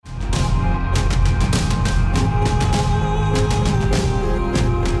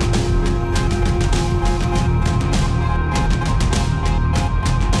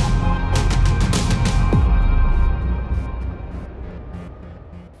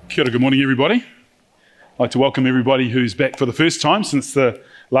Kia ora, good morning everybody. I'd like to welcome everybody who's back for the first time since the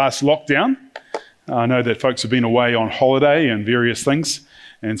last lockdown. I know that folks have been away on holiday and various things,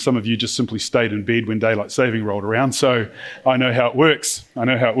 and some of you just simply stayed in bed when daylight saving rolled around, so I know how it works.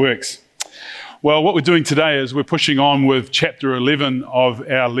 Well, what we're doing today is we're pushing on with chapter 11 of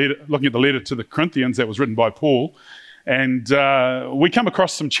our letter, looking at the letter to the Corinthians that was written by Paul, and we come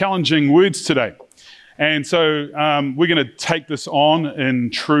across some challenging words today. And so we're going to take this on in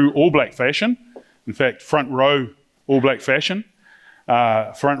true All Black fashion. In fact, front row All Black fashion.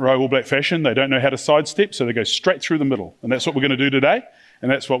 They don't know how to sidestep, so they go straight through the middle. And that's what we're going to do today. And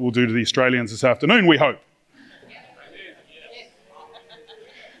that's what we'll do to the Australians this afternoon, we hope.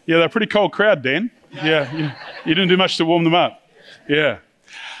 Yeah, they're a pretty cold crowd, Dan. Yeah, you didn't do much to warm them up. Yeah.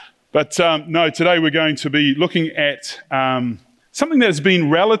 But no, today we're going to be looking at something that has been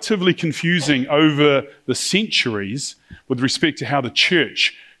relatively confusing over the centuries with respect to how the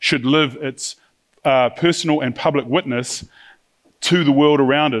church should live its personal and public witness to the world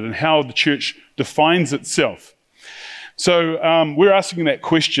around it and how the church defines itself. So we're asking that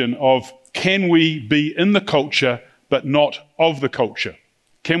question of, can we be in the culture but not of the culture?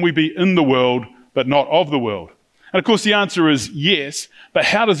 Can we be in the world but not of the world? And of course the answer is yes, but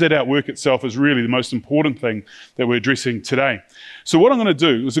how does that outwork itself is really the most important thing that we're addressing today. So what I'm going to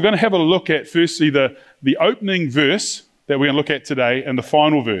do is we're going to have a look at firstly the opening verse that we're going to look at today and the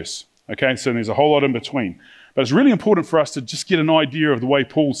final verse. Okay, so there's a whole lot in between. But it's really important for us to just get an idea of the way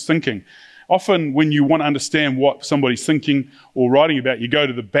Paul's thinking. Often when you want to understand what somebody's thinking or writing about, you go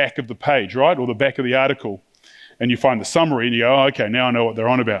to the back of the page, right, or the back of the article, and you find the summary and you go, oh, okay, now I know what they're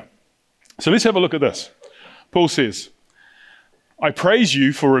on about. So let's have a look at this. Paul says, I praise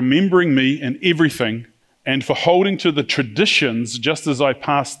you for remembering me in everything and for holding to the traditions just as I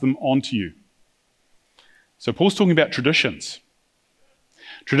passed them on to you. So Paul's talking about traditions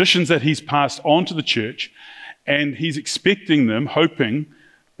that he's passed on to the church, and he's expecting them, hoping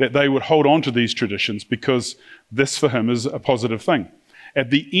that they would hold on to these traditions because this for him is a positive thing. At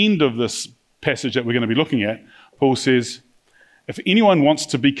the end of this passage that we're going to be looking at, Paul says, if anyone wants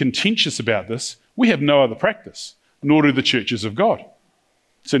to be contentious about this, we have no other practice, nor do the churches of God.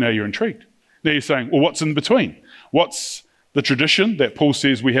 So now you're intrigued. Now you're saying, well, what's in between? What's the tradition that Paul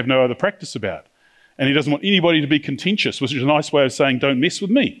says we have no other practice about? And he doesn't want anybody to be contentious, which is a nice way of saying, don't mess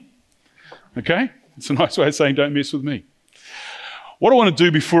with me. Okay? It's a nice way of saying, don't mess with me. What I want to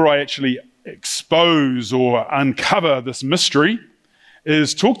do before I actually expose or uncover this mystery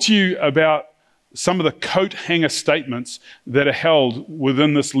is talk to you about some of the coat hanger statements that are held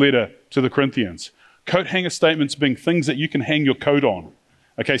within this letter to the Corinthians. Coat hanger statements being things that you can hang your coat on.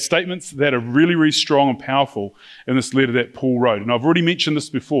 Okay, statements that are really, really strong and powerful in this letter that Paul wrote. And I've already mentioned this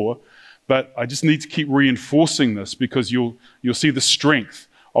before, but I just need to keep reinforcing this because you'll see the strength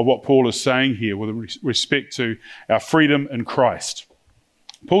of what Paul is saying here with respect to our freedom in Christ.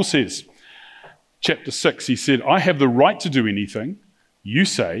 Paul says, chapter 6, he said, I have the right to do anything, you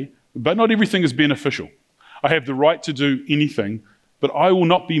say, but not everything is beneficial. I have the right to do anything, but I will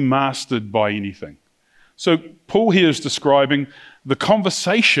not be mastered by anything. So Paul here is describing the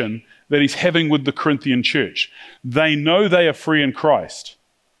conversation that he's having with the Corinthian church. They know they are free in Christ.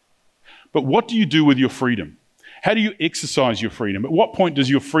 But what do you do with your freedom? How do you exercise your freedom? At what point does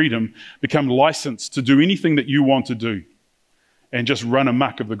your freedom become licensed to do anything that you want to do and just run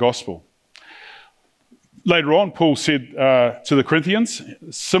amok of the gospel? Later on, Paul said to the Corinthians,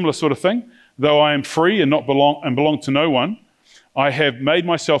 similar sort of thing, though I am free and belong to no one, I have made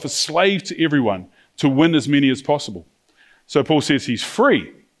myself a slave to everyone to win as many as possible. So Paul says he's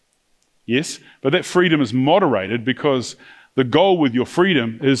free, yes, but that freedom is moderated because the goal with your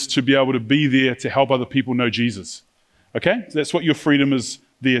freedom is to be able to be there to help other people know Jesus. Okay? So that's what your freedom is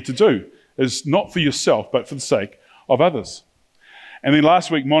there to do, is not for yourself, but for the sake of others. And then last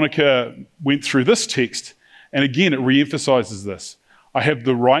week, Monica went through this text, and again, it re-emphasizes this. I have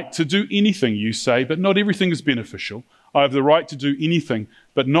the right to do anything, you say, but not everything is beneficial. I have the right to do anything,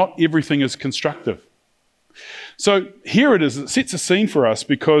 but not everything is constructive. So here it is. It sets a scene for us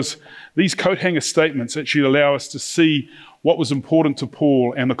because these coat hanger statements actually allow us to see what was important to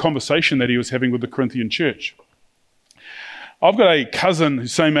Paul and the conversation that he was having with the Corinthian church. I've got a cousin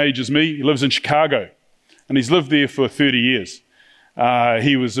who's the same age as me. He lives in Chicago, and he's lived there for 30 years.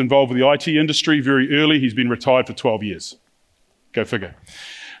 He was involved with the IT industry very early. He's been retired for 12 years. Go figure.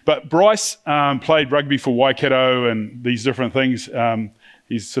 But Bryce played rugby for Waikato and these different things.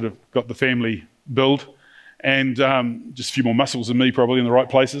 He's sort of got the family build and just a few more muscles than me probably in the right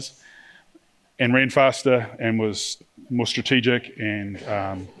places, and ran faster and was more strategic and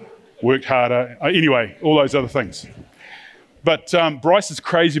worked harder. Anyway, all those other things. But Bryce is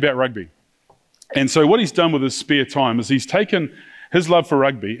crazy about rugby. And so what he's done with his spare time is he's taken his love for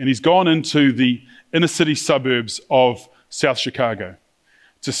rugby and he's gone into the inner city suburbs of South Chicago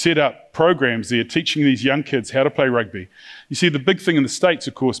to set up programs there teaching these young kids how to play rugby. You see, the big thing in the States,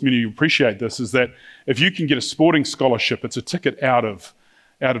 of course, many of you appreciate this, is that if you can get a sporting scholarship, it's a ticket out of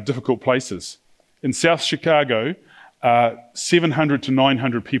difficult places. In South Chicago, 700 to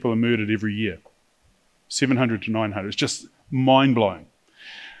 900 people are murdered every year. 700 to 900. It's just mind-blowing.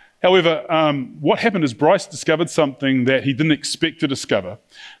 However, what happened is Bryce discovered something that he didn't expect to discover,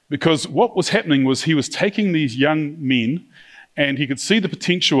 because what was happening was he was taking these young men and he could see the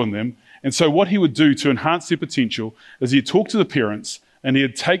potential in them. And so what he would do to enhance their potential is he'd talk to the parents and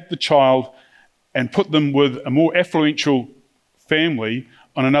he'd take the child and put them with a more affluential family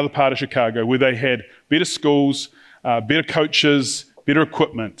on another part of Chicago where they had better schools, better coaches, better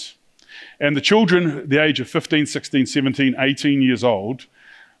equipment. And the children, the age of 15, 16, 17, 18 years old,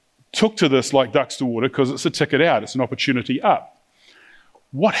 took to this like ducks to water because it's a ticket out, it's an opportunity up.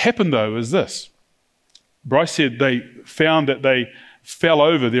 What happened though is this. Bryce said they found that they fell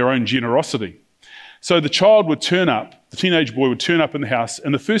over their own generosity. So the child would turn up, the teenage boy would turn up in the house,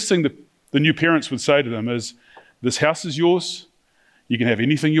 and the first thing that the new parents would say to them is, this house is yours, you can have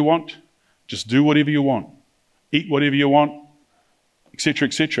anything you want, just do whatever you want, eat whatever you want, etc.,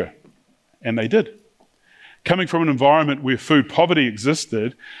 etc. And they did. Coming from an environment where food poverty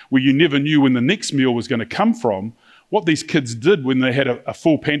existed, where you never knew when the next meal was going to come from, what these kids did when they had a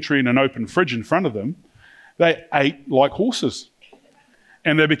full pantry and an open fridge in front of them, they ate like horses.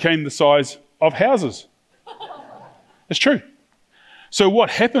 And they became the size of houses. It's true. So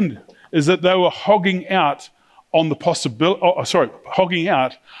what happened is that they were hogging out on hogging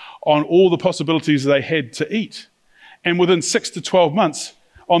out on all the possibilities they had to eat. And within 6 to 12 months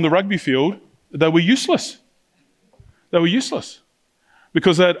on the rugby field, they were useless. They were useless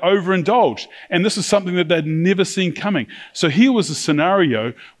because they had overindulged. And this is something that they'd never seen coming. So here was a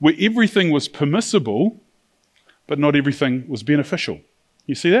scenario where everything was permissible, but not everything was beneficial.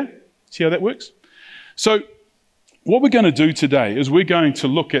 You see that? See how that works? So what we're going to do today is we're going to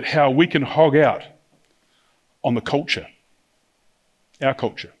look at how we can hog out on the culture, our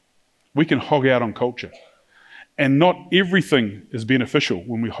culture. We can hog out on culture. And not everything is beneficial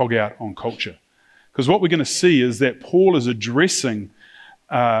when we hog out on culture. Because what we're going to see is that Paul is addressing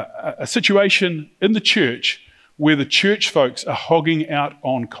a situation in the church where the church folks are hogging out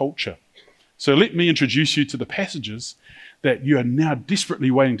on culture. So let me introduce you to the passages that you are now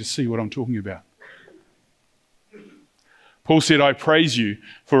desperately waiting to see what I'm talking about. Paul said, I praise you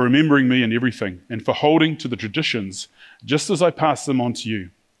for remembering me in everything and for holding to the traditions just as I pass them on to you.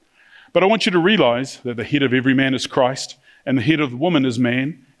 But I want you to realize that the head of every man is Christ, and the head of the woman is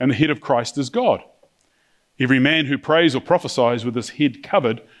man, and the head of Christ is God. Every man who prays or prophesies with his head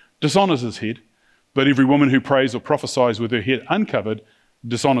covered dishonors his head, but every woman who prays or prophesies with her head uncovered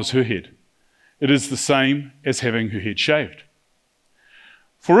dishonors her head. It is the same as having her head shaved.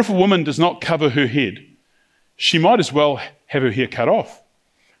 For if a woman does not cover her head, she might as well have her hair cut off.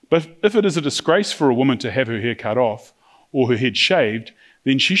 But if it is a disgrace for a woman to have her hair cut off or her head shaved,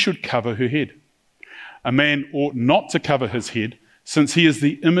 then she should cover her head. A man ought not to cover his head, since he is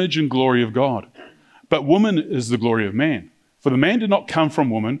the image and glory of God. But woman is the glory of man. For the man did not come from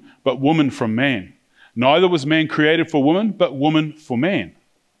woman, but woman from man. Neither was man created for woman, but woman for man.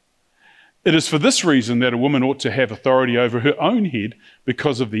 It is for this reason that a woman ought to have authority over her own head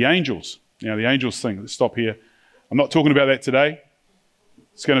because of the angels. Now, the angels thing, let's stop here. I'm not talking about that today.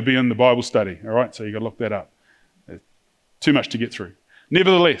 It's going to be in the Bible study, all right? So you've got to look that up. Too much to get through.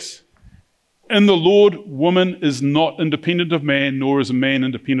 Nevertheless, in the Lord, woman is not independent of man, nor is a man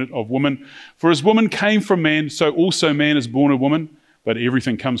independent of woman. For as woman came from man, so also man is born of woman, but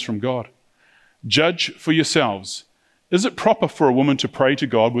everything comes from God. Judge for yourselves. Is it proper for a woman to pray to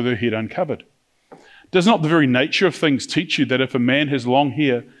God with her head uncovered? Does not the very nature of things teach you that if a man has long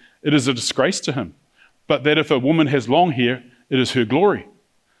hair, it is a disgrace to him, but that if a woman has long hair, it is her glory?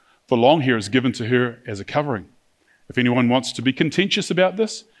 For long hair is given to her as a covering. If anyone wants to be contentious about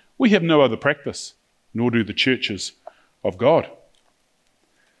this, we have no other practice, nor do the churches of God.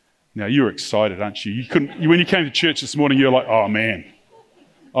 Now, you're excited, aren't you? When you came to church this morning, you're like, oh man,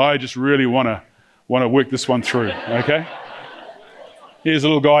 I just really want to work this one through, okay? Here's a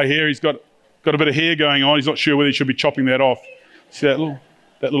little guy here. He's got a bit of hair going on. He's not sure whether he should be chopping that off. See that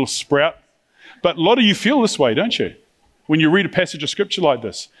little sprout? But a lot of you feel this way, don't you? When you read a passage of scripture like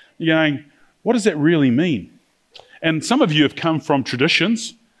this, you're going, what does that really mean? And some of you have come from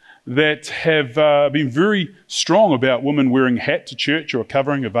traditions that have been very strong about women wearing a hat to church or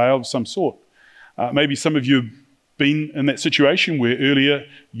covering a veil of some sort. Maybe some of you have been in that situation where earlier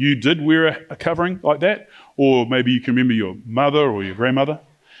you did wear a covering like that, or maybe you can remember your mother or your grandmother.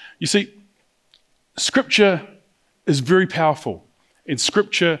 You see, Scripture is very powerful, and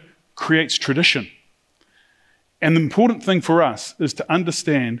Scripture creates tradition. And the important thing for us is to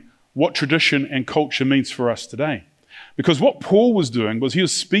understand what tradition and culture means for us today. Because what Paul was doing was he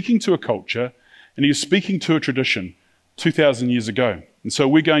was speaking to a culture and he was speaking to a tradition 2,000 years ago. And so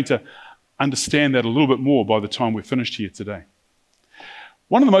we're going to understand that a little bit more by the time we're finished here today.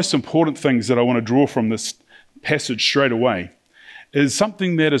 One of the most important things that I want to draw from this passage straight away is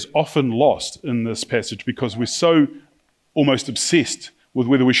something that is often lost in this passage because we're so almost obsessed with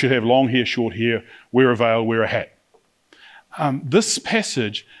whether we should have long hair, short hair, wear a veil, wear a hat. This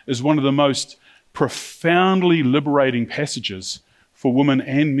passage is one of the most profoundly liberating passages for women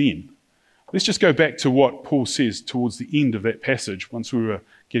and men. Let's just go back to what Paul says towards the end of that passage once we were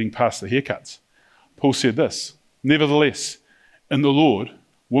getting past the haircuts. Paul said this, "Nevertheless, in the Lord,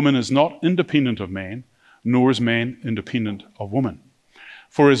 woman is not independent of man, nor is man independent of woman.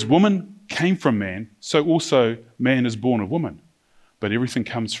 For as woman came from man, so also man is born of woman. But everything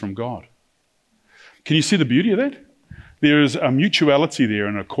comes from God." Can you see the beauty of that? There is a mutuality there,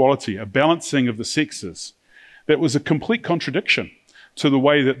 an equality, a balancing of the sexes that was a complete contradiction to the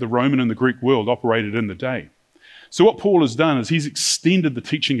way that the Roman and the Greek world operated in the day. So what Paul has done is he's extended the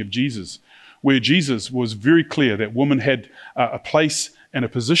teaching of Jesus, where Jesus was very clear that women had a place and a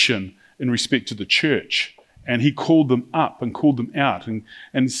position in respect to the church. And he called them up and called them out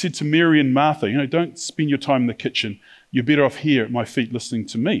and said to Mary and Martha, don't spend your time in the kitchen. You're better off here at my feet listening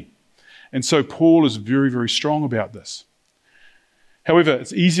to me. And so Paul is very, very strong about this. However,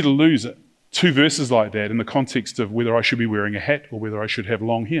 it's easy to lose two verses like that in the context of whether I should be wearing a hat or whether I should have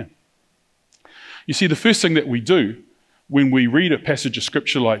long hair. You see, the first thing that we do when we read a passage of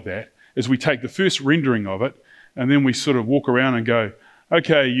scripture like that is we take the first rendering of it and then we sort of walk around and go,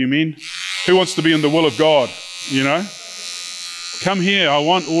 okay, you men, who wants to be in the will of God, Come here, I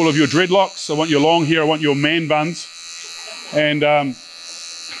want all of your dreadlocks, I want your long hair, I want your man buns. And,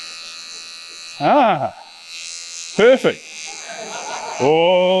 perfect.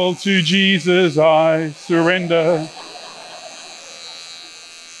 All to Jesus I surrender.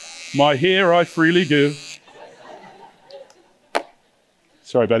 My hair I freely give.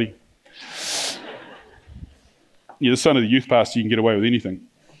 Sorry, buddy. You're the son of the youth pastor, you can get away with anything.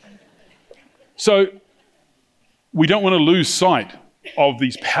 So, we don't want to lose sight of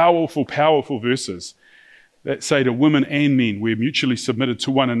these powerful, powerful verses that say to women and men, we're mutually submitted to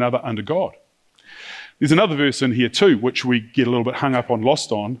one another under God. There's another verse in here too, which we get a little bit hung up on,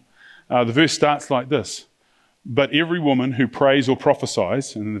 lost on. The verse starts like this, "But every woman who prays or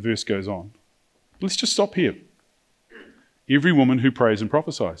prophesies," and then the verse goes on. Let's just stop here. Every woman who prays and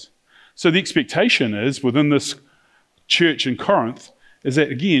prophesies. So the expectation is within this church in Corinth is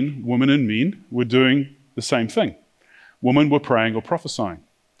that, again, women and men were doing the same thing. Women were praying or prophesying.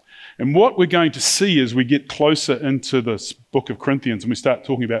 And what we're going to see as we get closer into this book of Corinthians and we start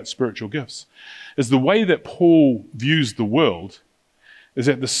talking about spiritual gifts is the way that Paul views the world is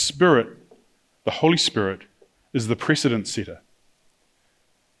that the Spirit, the Holy Spirit, is the precedent setter.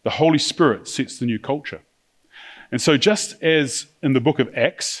 The Holy Spirit sets the new culture. And so just as in the book of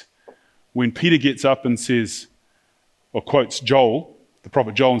Acts, when Peter gets up and says, or quotes Joel, the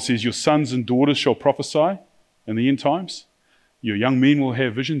prophet Joel, and says, "Your sons and daughters shall prophesy in the end times. Your young men will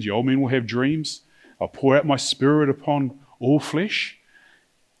have visions, your old men will have dreams. I'll pour out my Spirit upon all flesh."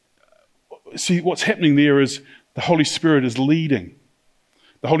 See, what's happening there is the Holy Spirit is leading.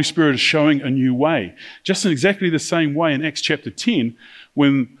 The Holy Spirit is showing a new way. Just in exactly the same way in Acts chapter 10,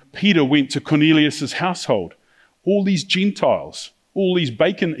 when Peter went to Cornelius' household, all these Gentiles, all these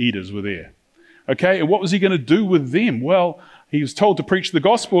bacon eaters were there. Okay, and what was he going to do with them? Well, he was told to preach the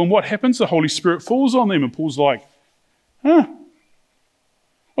gospel, and what happens? The Holy Spirit falls on them, and Paul's like, well,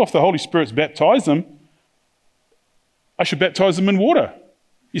 if the Holy Spirit's baptized them, I should baptize them in water.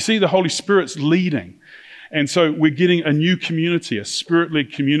 You see, the Holy Spirit's leading. And so we're getting a new community, a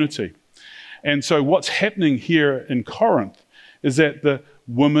Spirit-led community. And so what's happening here in Corinth is that the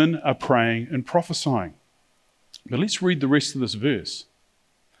women are praying and prophesying. But let's read the rest of this verse.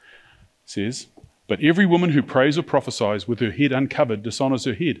 It says, "But every woman who prays or prophesies with her head uncovered dishonors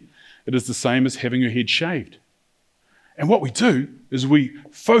her head. It is the same as having her head shaved." And what we do is we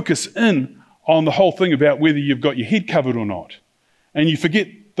focus in on the whole thing about whether you've got your head covered or not. And you forget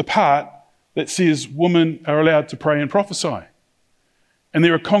the part that says women are allowed to pray and prophesy. And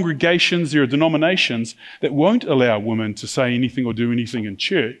there are congregations, there are denominations that won't allow women to say anything or do anything in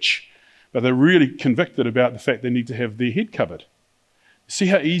church, but they're really convicted about the fact they need to have their head covered. See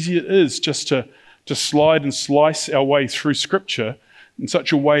how easy it is just to to slide and slice our way through Scripture in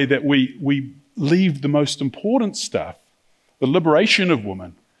such a way that we leave the most important stuff, the liberation of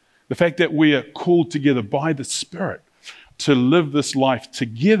women, the fact that we are called together by the Spirit to live this life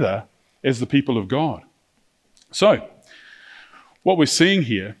together as the people of God. So, what we're seeing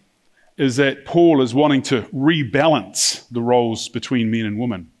here is that Paul is wanting to rebalance the roles between men and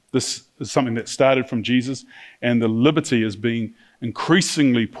women. This is something that started from Jesus, and the liberty is being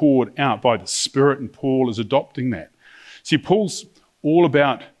increasingly poured out by the Spirit, and Paul is adopting that. See, Paul's all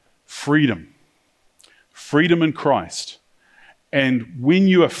about freedom in Christ. And when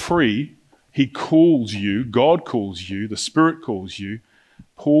you are free, he calls you, God calls you, the Spirit calls you,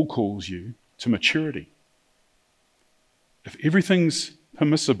 Paul calls you to maturity. If everything's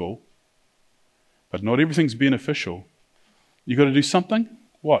permissible, but not everything's beneficial, you've got to do something.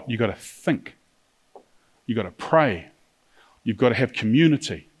 What? You've got to think. You've got to pray. You've got to have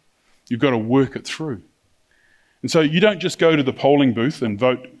community. You've got to work it through. And so you don't just go to the polling booth and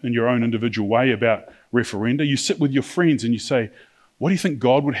vote in your own individual way about referenda. You sit with your friends and you say, what do you think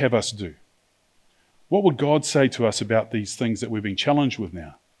God would have us do? What would God say to us about these things that we're being challenged with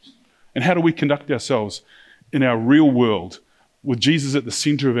now? And how do we conduct ourselves in our real world with Jesus at the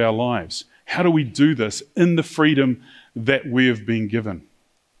center of our lives? How do we do this in the freedom that we have been given?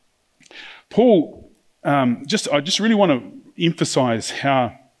 Paul, I just really want to emphasize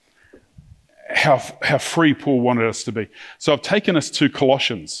how free Paul wanted us to be. So I've taken us to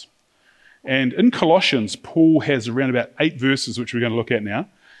Colossians. And in Colossians, Paul has around about 8 verses, which we're going to look at now.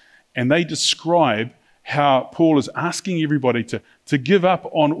 And they describe how Paul is asking everybody to give up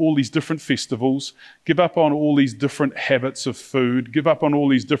on all these different festivals, give up on all these different habits of food, give up on all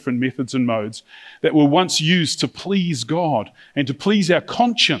these different methods and modes that were once used to please God and to please our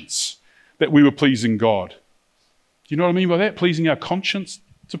conscience that we were pleasing God. Do you know what I mean by that? Pleasing our conscience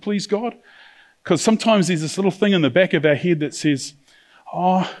to please God? Because sometimes there's this little thing in the back of our head that says,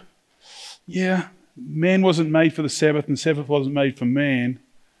 oh, yeah, man wasn't made for the Sabbath and Sabbath wasn't made for man.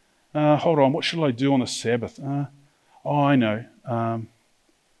 Hold on, what should I do on the Sabbath? I know. I'm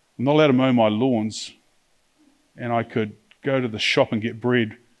not allowed to mow my lawns, and I could go to the shop and get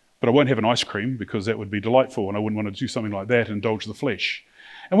bread, but I won't have an ice cream because that would be delightful, and I wouldn't want to do something like that and indulge the flesh.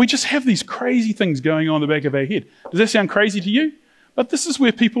 And we just have these crazy things going on in the back of our head. Does that sound crazy to you? But this is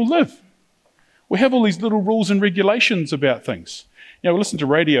where people live. We have all these little rules and regulations about things. You know, we'll listen to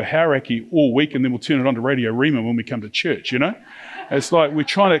Radio Hauraki all week, and then we'll turn it on to Radio Rima when we come to church, you know? It's like we're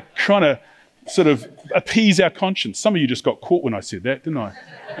trying to sort of appease our conscience. Some of you just got caught when I said that, didn't I?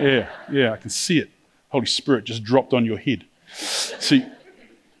 Yeah, I can see it. Holy Spirit just dropped on your head. See,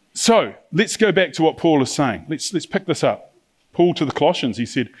 so let's go back to what Paul is saying. Let's pick this up. Paul to the Colossians, he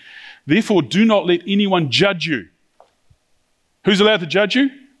said, therefore do not let anyone judge you. Who's allowed to judge you?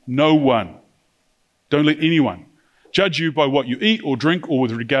 No one. Don't let anyone judge you by what you eat or drink or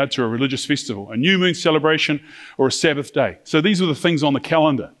with regard to a religious festival, a new moon celebration or a Sabbath day. So these are the things on the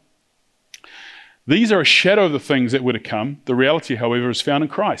calendar. These are a shadow of the things that were to come. The reality, however, is found in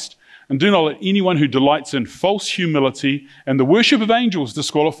Christ. And do not let anyone who delights in false humility and the worship of angels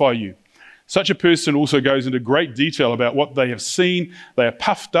disqualify you. Such a person also goes into great detail about what they have seen. They are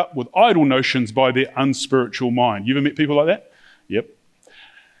puffed up with idle notions by their unspiritual mind. You ever met people like that? Yep.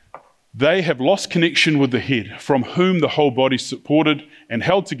 They have lost connection with the head, from whom the whole body supported and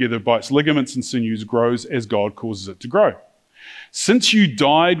held together by its ligaments and sinews grows as God causes it to grow. Since you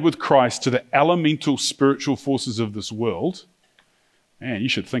died with Christ to the elemental spiritual forces of this world, man, you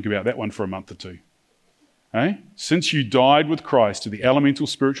should think about that one for a month or two. Since you died with Christ to the elemental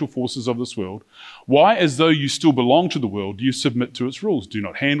spiritual forces of this world, why, as though you still belong to the world, do you submit to its rules? Do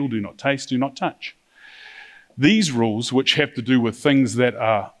not handle, do not taste, do not touch. These rules, which have to do with things that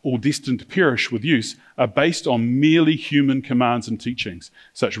are all destined to perish with use, are based on merely human commands and teachings.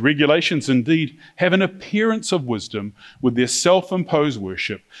 Such regulations indeed have an appearance of wisdom with their self-imposed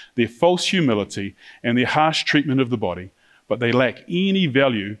worship, their false humility, and their harsh treatment of the body, but they lack any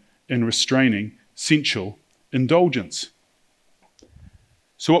value in restraining sensual indulgence.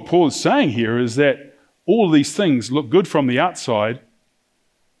 So what Paul is saying here is that all of these things look good from the outside,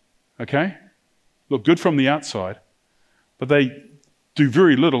 okay? Look good from the outside, but they do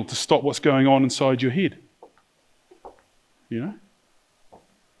very little to stop what's going on inside your head. You know?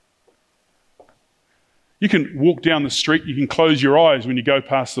 You can walk down the street, you can close your eyes when you go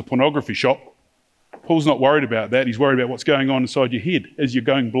past the pornography shop. Paul's not worried about that. He's worried about what's going on inside your head as you're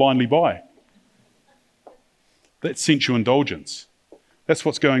going blindly by. That's sensual indulgence. That's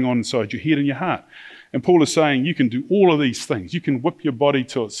what's going on inside your head and your heart. And Paul is saying you can do all of these things. You can whip your body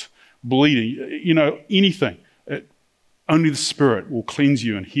till it's bleeding, you know, anything. Only the Spirit will cleanse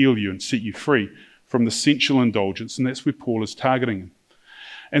you and heal you and set you free from the sensual indulgence, and that's where Paul is targeting.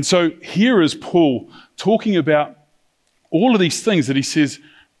 And so here is Paul talking about all of these things that he says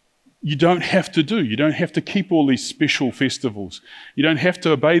you don't have to do. You don't have to keep all these special festivals. You don't have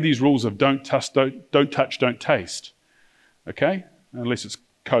to obey these rules of don't touch, don't taste. Okay? Unless it's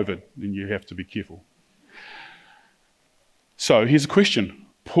COVID, then you have to be careful. So here's a question.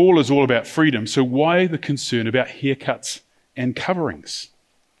 Paul is all about freedom, so why the concern about haircuts and coverings?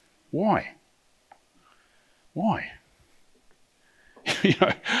 Why? Why?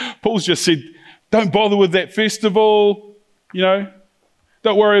 Paul's just said, don't bother with that festival,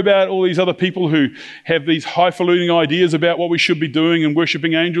 don't worry about all these other people who have these highfalutin ideas about what we should be doing and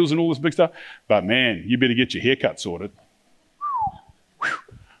worshipping angels and all this big stuff. But man, you better get your haircut sorted.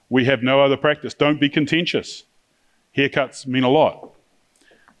 We have no other practice. Don't be contentious. Haircuts mean a lot.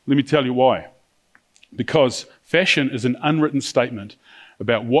 Let me tell you why. Because fashion is an unwritten statement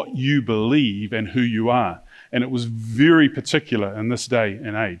about what you believe and who you are. And it was very particular in this day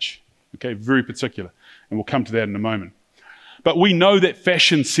and age. Okay, very particular. And we'll come to that in a moment. But we know that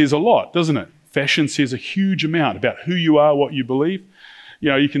fashion says a lot, doesn't it? Fashion says a huge amount about who you are, what you believe.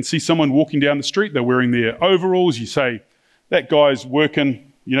 You can see someone walking down the street, they're wearing their overalls. You say, that guy's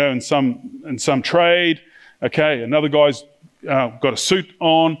working, in some trade. Okay, another guy's got a suit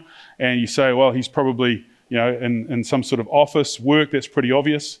on, and you say, well, he's probably, in some sort of office work. That's pretty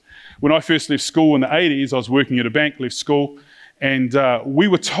obvious. When I first left school in the 80s, I was working at a bank, left school, and we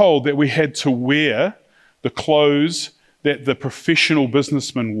were told that we had to wear the clothes that the professional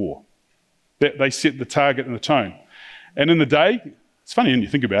businessmen wore. That they set the target and the tone. And in the day, it's funny when you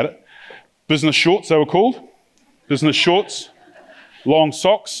think about it, business shorts, they were called. Business shorts, long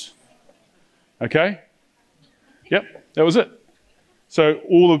socks. Okay? Yep, that was it. So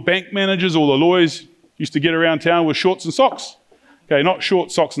all the bank managers, all the lawyers used to get around town with shorts and socks. Okay, not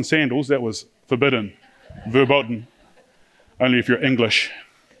short socks and sandals, that was forbidden, verboten. Only if you're English.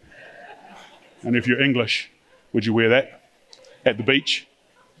 And if you're English, would you wear that at the beach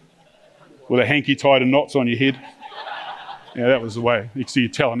with a hanky tied in knots on your head? Yeah, that was the way. You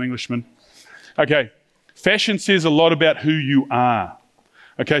tell an Englishman. Okay, fashion says a lot about who you are.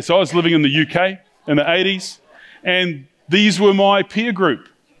 Okay, so I was living in the UK in the 80s, and these were my peer group.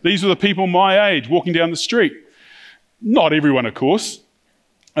 These were the people my age walking down the street. Not everyone, of course.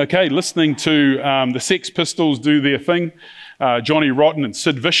 Okay, listening to the Sex Pistols do their thing. Johnny Rotten and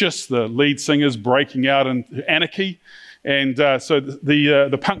Sid Vicious, the lead singers, breaking out in anarchy. And so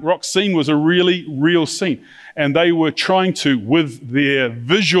the punk rock scene was a really real scene. And they were trying to, with their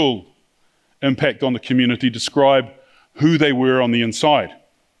visual impact on the community, describe who they were on the inside.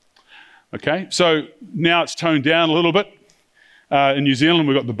 Okay, so now it's toned down a little bit. In New Zealand,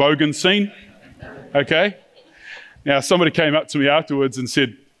 we've got the bogan scene. Okay, now somebody came up to me afterwards and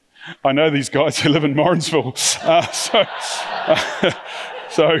said, I know these guys who live in Morrinsville. So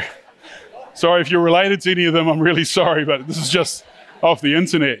sorry if you're related to any of them, I'm really sorry, but this is just off the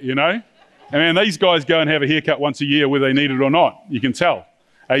internet, And man, these guys go and have a haircut once a year whether they need it or not. You can tell.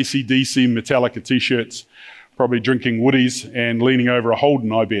 AC/DC, Metallica t-shirts, probably drinking Woodies and leaning over a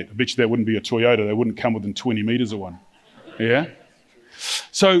Holden, I bet. I bet you that wouldn't be a Toyota. They wouldn't come within 20 metres of one. Yeah?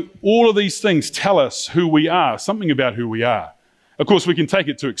 So all of these things tell us who we are, something about who we are. Of course, we can take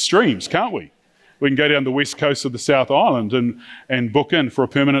it to extremes, can't we? We can go down the west coast of the South Island and book in for a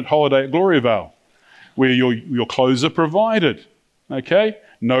permanent holiday at Gloriavale, where your clothes are provided. Okay?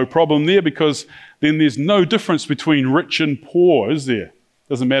 No problem there, because then there's no difference between rich and poor, is there?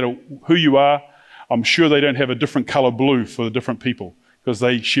 Doesn't matter who you are. I'm sure they don't have a different colour blue for the different people, because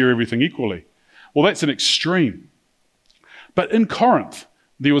they share everything equally. Well, that's an extreme. But in Corinth,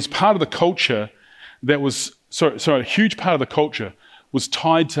 there was part of the culture that was, a huge part of the culture was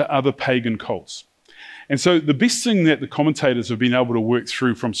tied to other pagan cults. And so the best thing that the commentators have been able to work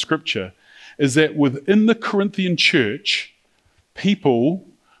through from Scripture is that within the Corinthian church, people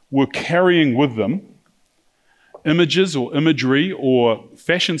were carrying with them images or imagery or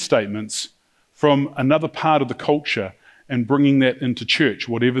fashion statements from another part of the culture and bringing that into church,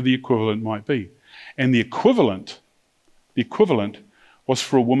 whatever the equivalent might be. And the equivalent was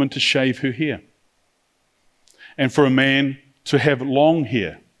for a woman to shave her hair and for a man to have long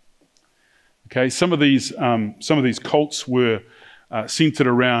hair. Okay, some of these cults were centered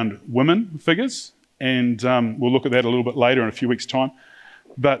around women figures, and we'll look at that a little bit later in a few weeks' time.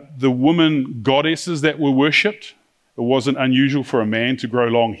 But the woman goddesses that were worshipped, it wasn't unusual for a man to grow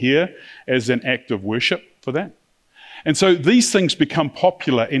long hair as an act of worship for that. And so these things become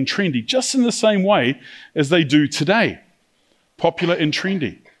popular and trendy just in the same way as they do today. Popular and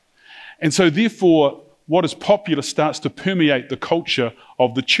trendy. And so therefore, what is popular starts to permeate the culture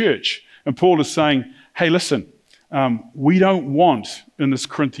of the church. And Paul is saying, hey, listen, we don't want in this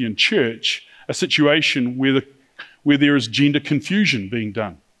Corinthian church a situation where there is gender confusion being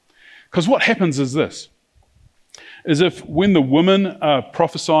done. Because what happens is this, is if when the women are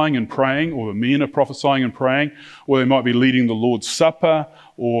prophesying and praying, or the men are prophesying and praying, or they might be leading the Lord's Supper,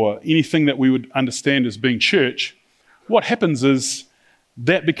 or anything that we would understand as being church, what happens is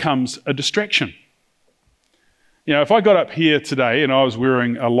that becomes a distraction. You know, if I got up here today and I was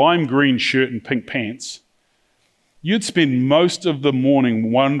wearing a lime green shirt and pink pants, you'd spend most of the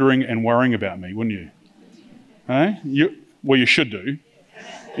morning wondering and worrying about me, wouldn't you? Hey? Well, you should do.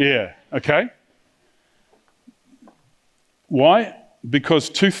 Yeah, okay. Why? Because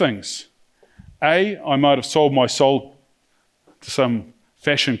two things. A, I might have sold my soul to some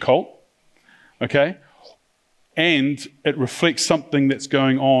fashion cult, okay? And it reflects something that's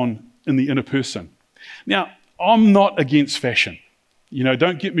going on in the inner person. Now, I'm not against fashion. You know,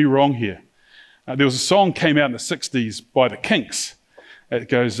 don't get me wrong here. There was a song came out in the 60s by the Kinks. It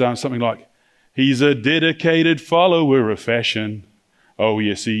goes something like, he's a dedicated follower of fashion. Oh,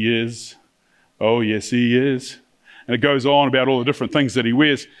 yes, he is. Oh, yes, he is. And it goes on about all the different things that he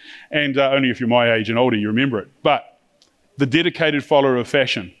wears. And only if you're my age and older, you remember it. But the dedicated follower of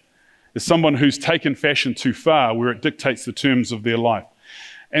fashion is someone who's taken fashion too far where it dictates the terms of their life.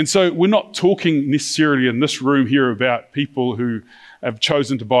 And so we're not talking necessarily in this room here about people who have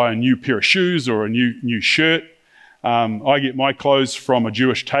chosen to buy a new pair of shoes or a new shirt. I get my clothes from a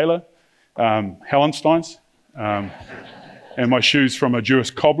Jewish tailor, Hallenstein's, and my shoes from a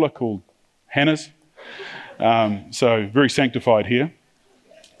Jewish cobbler called Hannah's. So very sanctified here.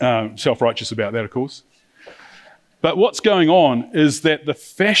 Self-righteous about that, of course. But what's going on is that the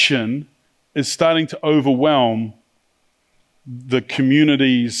fashion is starting to overwhelm the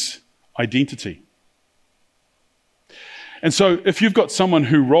community's identity. And so if you've got someone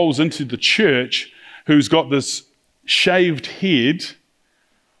who rolls into the church who's got this shaved head,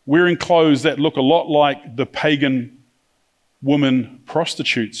 wearing clothes that look a lot like the pagan woman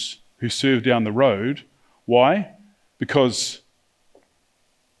prostitutes who serve down the road, why? Because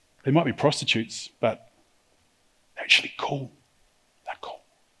they might be prostitutes, but they're actually cool. They're cool.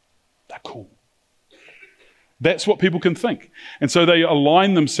 They're cool. That's what people can think. And so they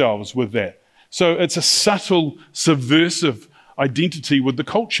align themselves with that. So it's a subtle, subversive identity with the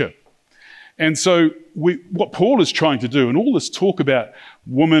culture. And so what Paul is trying to do, and all this talk about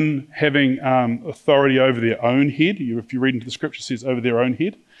women having authority over their own head, if you read into the scripture, it says over their own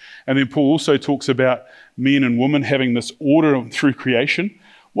head. And then Paul also talks about men and women having this order through creation.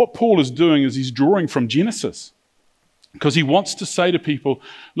 What Paul is doing is he's drawing from Genesis, because he wants to say to people,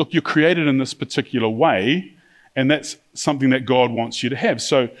 look, you're created in this particular way, and that's something that God wants you to have.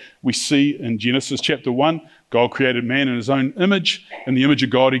 So we see in Genesis chapter 1, God created man in his own image. In the image of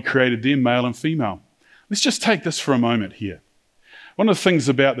God, he created them, male and female. Let's just take this for a moment here. One of the things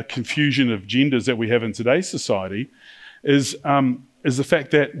about the confusion of genders that we have in today's society is the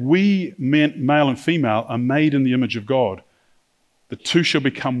fact that we, men, male and female, are made in the image of God. The two shall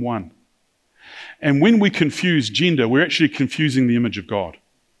become one. And when we confuse gender, we're actually confusing the image of God.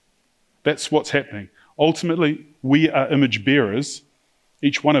 That's what's happening. Ultimately, we are image bearers,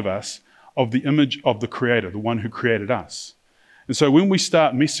 each one of us, of the image of the Creator, the one who created us. And so when we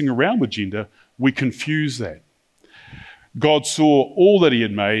start messing around with gender, we confuse that. God saw all that he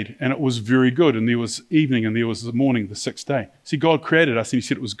had made, and it was very good. And there was evening, and there was the morning, the sixth day. See, God created us, and he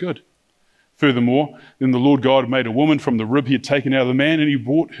said it was good. Furthermore, then the Lord God made a woman from the rib he had taken out of the man, and he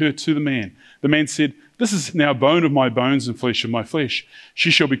brought her to the man. The man said, this is now bone of my bones and flesh of my flesh.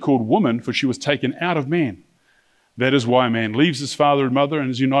 She shall be called woman, for she was taken out of man. That is why a man leaves his father and mother and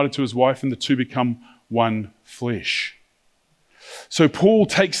is united to his wife, and the two become one flesh. So Paul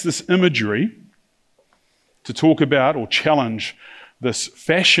takes this imagery to talk about or challenge this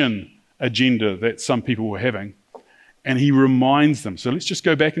fashion agenda that some people were having, and he reminds them. So let's just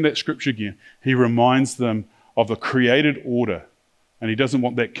go back in that scripture again. He reminds them of the created order, and he doesn't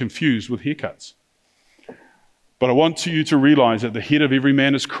want that confused with haircuts. But I want you to realize that the head of every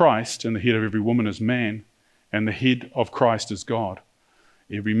man is Christ, and the head of every woman is man, and the head of Christ is God.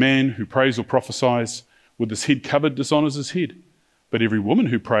 Every man who prays or prophesies with his head covered dishonors his head, but every woman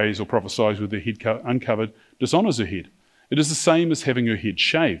who prays or prophesies with her head uncovered dishonors her head. It is the same as having her head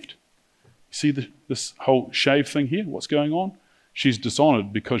shaved. You see this whole shave thing here? What's going on? She's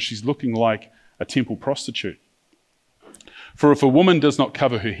dishonored because she's looking like a temple prostitute. For if a woman does not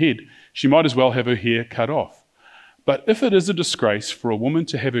cover her head, she might as well have her hair cut off. But if it is a disgrace for a woman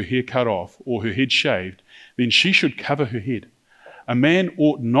to have her hair cut off or her head shaved, then she should cover her head. A man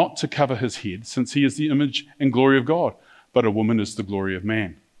ought not to cover his head, since he is the image and glory of God, but a woman is the glory of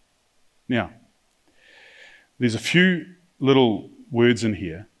man. Now, there's a few little words in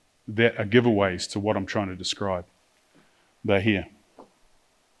here that are giveaways to what I'm trying to describe. They're here.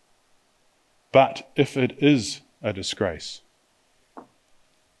 But if it is a disgrace,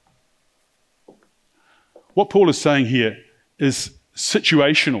 what Paul is saying here is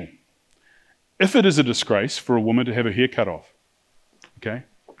situational. If it is a disgrace for a woman to have her hair cut off, okay?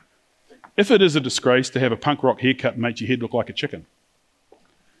 If it is a disgrace to have a punk rock haircut and make your head look like a chicken,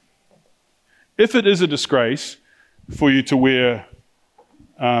 if it is a disgrace for you to wear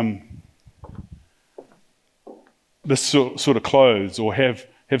this sort of clothes or have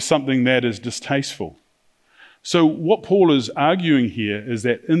something that is distasteful. So what Paul is arguing here is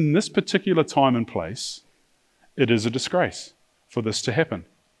that in this particular time and place, it is a disgrace for this to happen.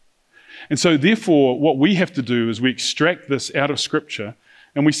 And so therefore, what we have to do is we extract this out of Scripture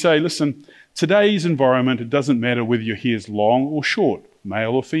and we say, listen, today's environment, it doesn't matter whether your hair is long or short,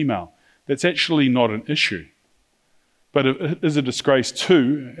 male or female. That's actually not an issue. But it is a disgrace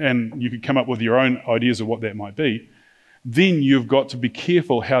too, and you could come up with your own ideas of what that might be, then you've got to be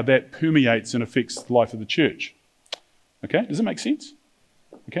careful how that permeates and affects the life of the church. Okay, does it make sense?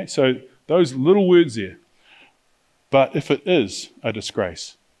 Okay, so those little words there. But if it is a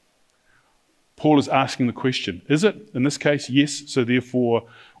disgrace, Paul is asking the question, is it? In this case, yes, so therefore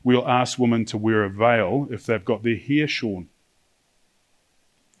we'll ask women to wear a veil if they've got their hair shorn.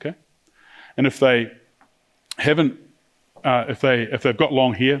 Okay? And if they haven't, if they've got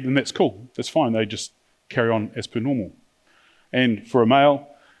long hair, then that's cool. That's fine. They just carry on as per normal. And for a male,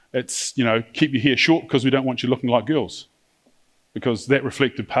 it's, keep your hair short because we don't want you looking like girls. Because that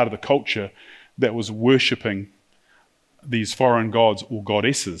reflected part of the culture that was worshipping these foreign gods or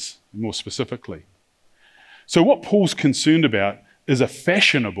goddesses, more specifically. So what Paul's concerned about is a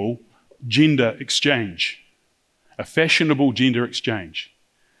fashionable gender exchange. A fashionable gender exchange.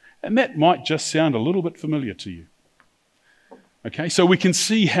 And that might just sound a little bit familiar to you. Okay, so we can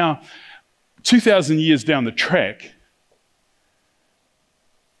see how 2,000 years down the track,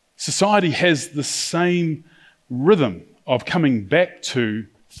 society has the same rhythm of coming back to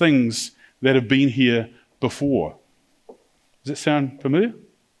things that have been here before. Does that sound familiar?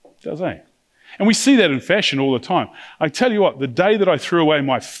 It does, eh? And we see that in fashion all the time. I tell you what, the day that I threw away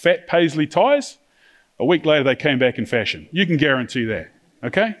my fat paisley ties, a week later they came back in fashion. You can guarantee that,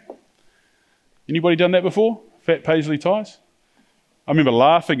 okay? Anybody done that before? Fat paisley ties? I remember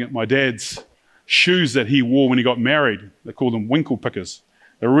laughing at my dad's shoes that he wore when he got married. They called them winkle pickers.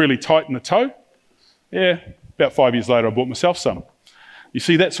 They were really tight in the toe. Yeah, about 5 years later I bought myself some. You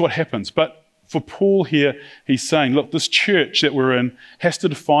see, that's what happens. But for Paul here, he's saying, look, this church that we're in has to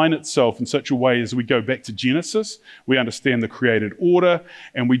define itself in such a way as we go back to Genesis, we understand the created order,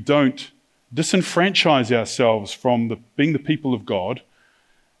 and we don't disenfranchise ourselves from being the people of God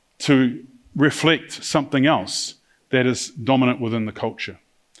to reflect something else that is dominant within the culture.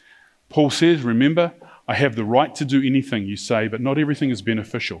 Paul says, remember, I have the right to do anything, you say, but not everything is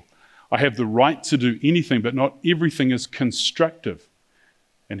beneficial. I have the right to do anything, but not everything is constructive.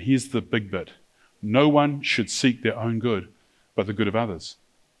 And here's the big bit. No one should seek their own good, but the good of others.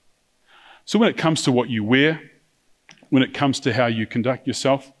 So when it comes to what you wear, when it comes to how you conduct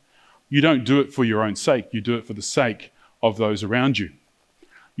yourself, you don't do it for your own sake. You do it for the sake of those around you.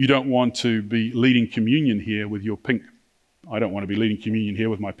 You don't want to be leading communion here with your pink. I don't want to be leading communion here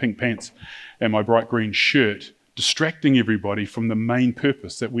with my pink pants and my bright green shirt, distracting everybody from the main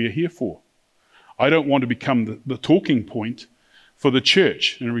purpose that we are here for. I don't want to become the talking point for the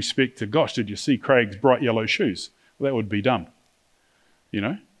church in respect to, gosh, did you see Craig's bright yellow shoes? Well, that would be dumb,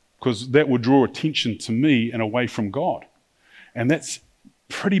 because that would draw attention to me and away from God. And that's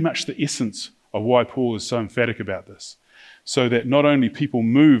pretty much the essence of why Paul is so emphatic about this. So that not only people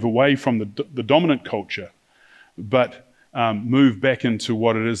move away from the dominant culture, but move back into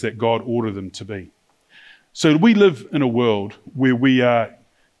what it is that God ordered them to be. So we live in a world where we are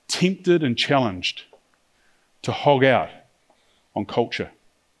tempted and challenged to hog out on culture.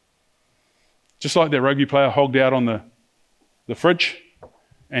 Just like that rugby player hogged out on the fridge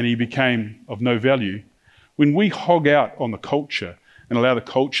and he became of no value, when we hog out on the culture and allow the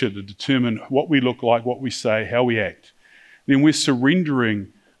culture to determine what we look like, what we say, how we act, then we're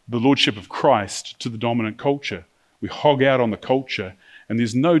surrendering the lordship of Christ to the dominant culture. We hog out on the culture, and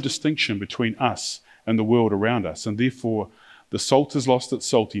there's no distinction between us and the world around us, and therefore the salt has lost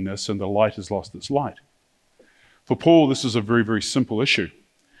its saltiness and the light has lost its light. For Paul, this is a very, very simple issue,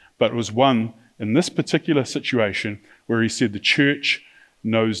 but it was one in this particular situation where he said the church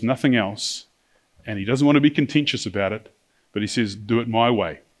knows nothing else, and he doesn't want to be contentious about it, but he says, do it my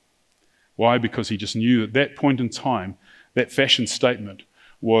way. Why? Because he just knew at that point in time, that fashion statement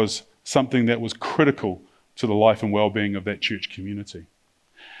was something that was critical to the life and well-being of that church community.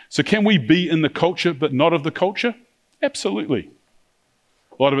 So can we be in the culture but not of the culture? Absolutely.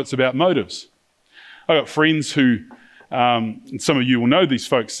 A lot of it's about motives. I've got friends who, and some of you will know these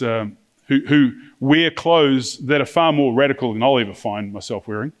folks, who wear clothes that are far more radical than I'll ever find myself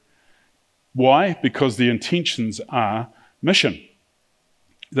wearing. Why? Because the intentions are mission.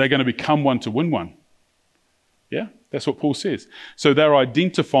 They're going to become one to win one. Yeah, that's what Paul says. So they're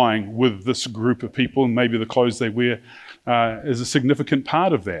identifying with this group of people, and maybe the clothes they wear is a significant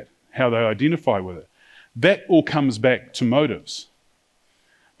part of that, how they identify with it. That all comes back to motives.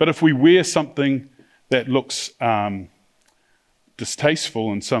 But if we wear something that looks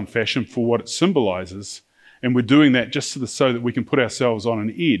distasteful in some fashion for what it symbolizes, and we're doing that just so that we can put ourselves on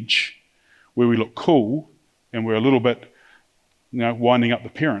an edge where we look cool and we're a little bit, winding up the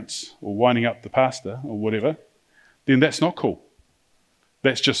parents or winding up the pastor or whatever, then that's not cool.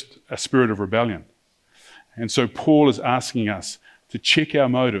 That's just a spirit of rebellion. And so Paul is asking us to check our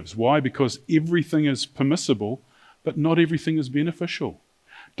motives. Why? Because everything is permissible, but not everything is beneficial.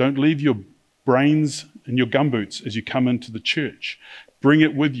 Don't leave your brains and your gumboots as you come into the church. Bring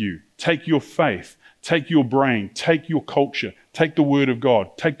it with you. Take your faith, take your brain, take your culture, take the word of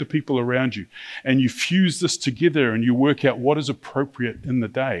God, take the people around you, and you fuse this together and you work out what is appropriate in the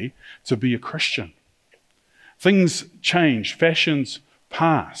day to be a Christian. Things change, fashions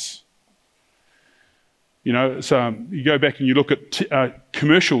pass. So you go back and you look at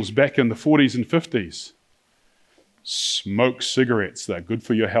commercials back in the 40s and 50s. Smoke cigarettes, they're good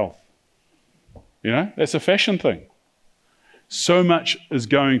for your health. That's a fashion thing. So much is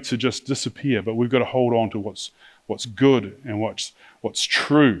going to just disappear, but we've got to hold on to what's good and what's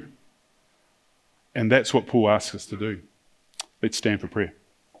true. And that's what Paul asks us to do. Let's stand for prayer.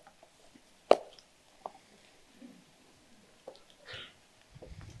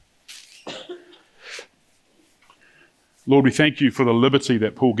 Lord, we thank you for the liberty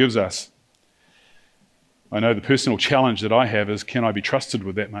that Paul gives us. I know the personal challenge that I have is, can I be trusted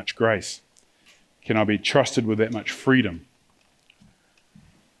with that much grace? Can I be trusted with that much freedom?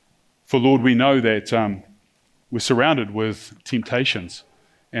 For Lord, we know that we're surrounded with temptations,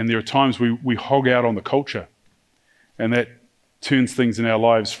 and there are times we hog out on the culture, and that turns things in our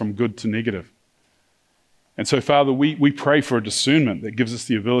lives from good to negative. And so, Father, we pray for a discernment that gives us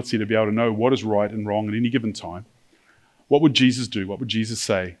the ability to be able to know what is right and wrong at any given time. What would Jesus do? What would Jesus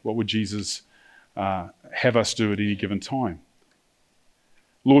say? What would Jesus have us do at any given time?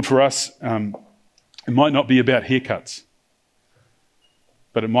 Lord, for us, it might not be about haircuts,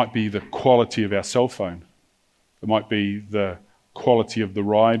 but it might be the quality of our cell phone. It might be the quality of the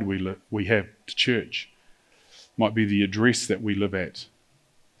ride we have to church. It might be the address that we live at.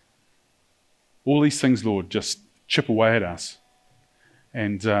 All these things, Lord, just chip away at us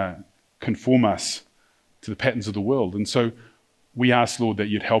and conform us to the patterns of the world. And so we ask, Lord, that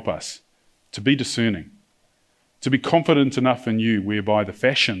you'd help us to be discerning, to be confident enough in you whereby the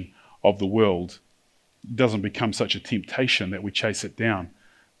fashion of the world doesn't become such a temptation that we chase it down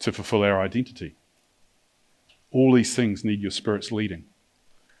to fulfill our identity. All these things need your Spirit's leading.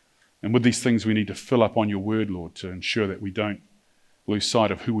 And with these things, we need to fill up on your word, Lord, to ensure that we don't lose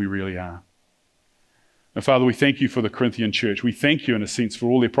sight of who we really are. And Father, we thank you for the Corinthian church. We thank you, in a sense, for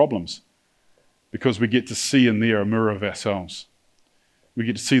all their problems, because we get to see in there a mirror of ourselves. We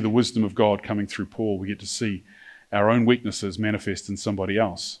get to see the wisdom of God coming through Paul. We get to see our own weaknesses manifest in somebody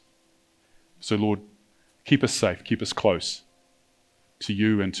else. So, Lord, keep us safe, keep us close to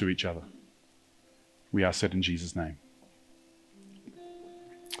you and to each other. We ask that in Jesus' name.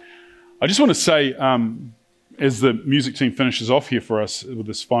 I just want to say, as the music team finishes off here for us with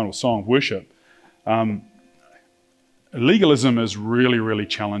this final song of worship, legalism is really, really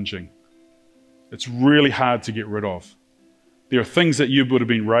challenging. It's really hard to get rid of. There are things that you would have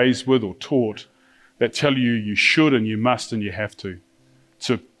been raised with or taught that tell you you should and you must and you have to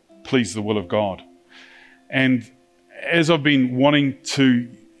please the will of God. And as I've been wanting to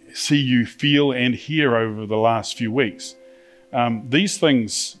see you feel and hear over the last few weeks, these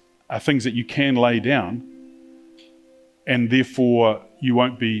things are things that you can lay down, and therefore you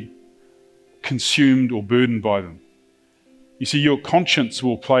won't be consumed or burdened by them. You see, your conscience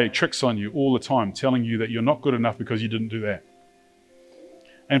will play tricks on you all the time, telling you that you're not good enough because you didn't do that.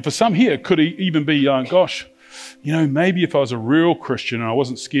 And for some here, it could even be, gosh, maybe if I was a real Christian and I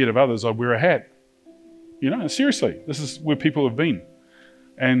wasn't scared of others, I'd wear a hat. Seriously, this is where people have been.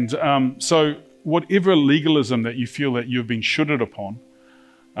 And so whatever legalism that you feel that you've been shoulded upon,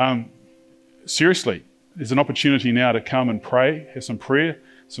 seriously, there's an opportunity now to come and pray, have some prayer.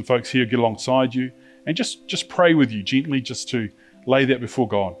 Some folks here get alongside you and just pray with you gently, just to lay that before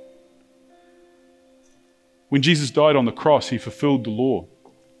God. When Jesus died on the cross, he fulfilled the law.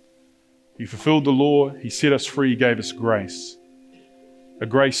 He fulfilled the law, he set us free, he gave us grace. A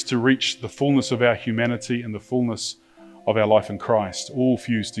grace to reach the fullness of our humanity and the fullness of our life in Christ, all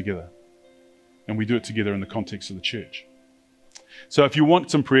fused together. And we do it together in the context of the church. So if you want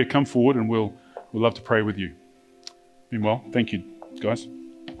some prayer, come forward and we'll love to pray with you. Meanwhile, thank you, guys.